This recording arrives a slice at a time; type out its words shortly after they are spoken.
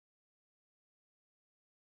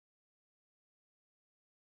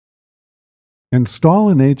Install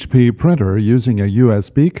an HP printer using a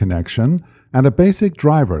USB connection and a basic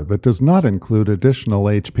driver that does not include additional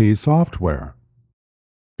HP software.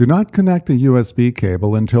 Do not connect a USB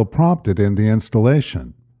cable until prompted in the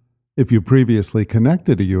installation. If you previously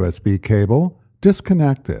connected a USB cable,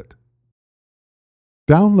 disconnect it.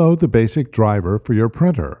 Download the basic driver for your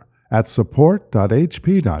printer at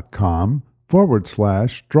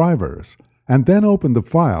support.hp.com/drivers and then open the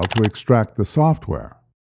file to extract the software.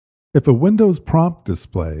 If a Windows prompt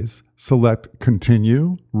displays, select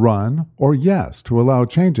Continue, Run, or Yes to allow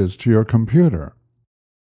changes to your computer.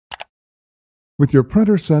 With your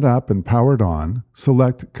printer set up and powered on,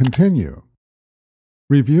 select Continue.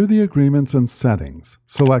 Review the agreements and settings,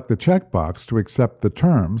 select the checkbox to accept the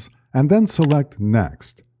terms, and then select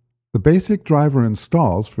Next. The basic driver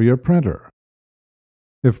installs for your printer.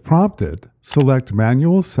 If prompted, select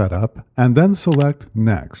Manual Setup and then select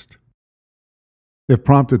Next. If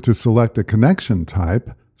prompted to select a connection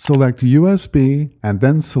type, select USB and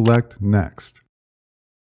then select Next.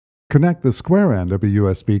 Connect the square end of a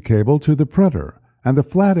USB cable to the printer and the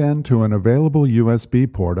flat end to an available USB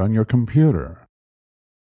port on your computer.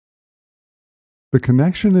 The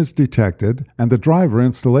connection is detected and the driver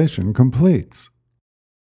installation completes.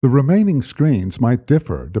 The remaining screens might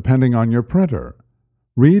differ depending on your printer.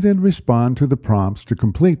 Read and respond to the prompts to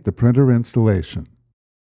complete the printer installation.